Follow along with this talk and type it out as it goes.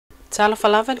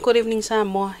Alofa love and good evening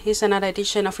Samoa. Here's another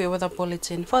edition of your weather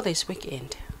bulletin for this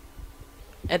weekend.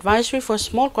 Advisory for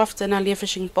small craft and earlier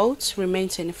fishing boats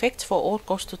remains in effect for all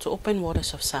coastal to open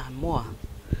waters of Samoa.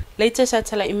 Latest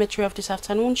satellite imagery of this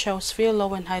afternoon shows few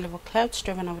low and high level clouds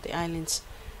driven over the islands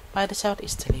by the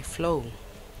southeasterly flow.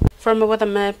 From a weather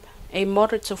map, a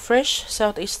moderate to fresh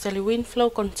southeasterly wind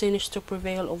flow continues to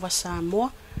prevail over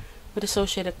Samoa, with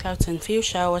associated clouds and few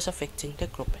showers affecting the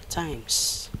group at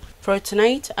times. For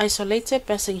tonight, isolated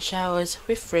passing showers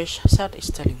with fresh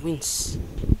southeasterly winds.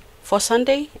 For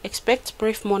Sunday, expect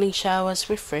brief morning showers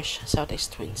with fresh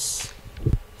southeast winds.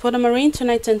 For the marine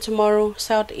tonight and tomorrow,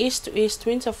 southeast to east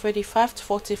winds of 35 to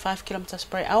 45 km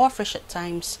per hour fresh at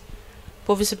times.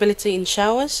 Poor visibility in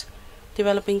showers,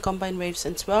 developing combined waves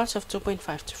and swells of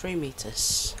 2.5 to 3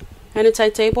 meters. And the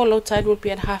tide table, low tide will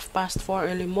be at 4:30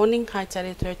 early morning, high tide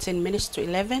at 13 minutes to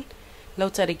 11. Low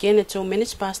tide again at 2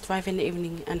 minutes past 5 in the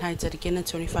evening, and high tide again at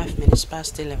 25 minutes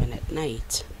past 11 at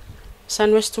night.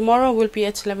 Sunrise tomorrow will be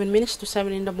at 11 minutes to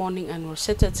 7 in the morning and will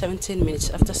set at 17 minutes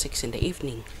after 6 in the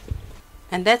evening.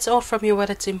 And that's all from your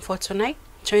weather team for tonight.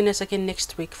 Join us again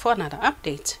next week for another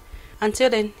update. Until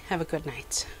then, have a good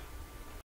night.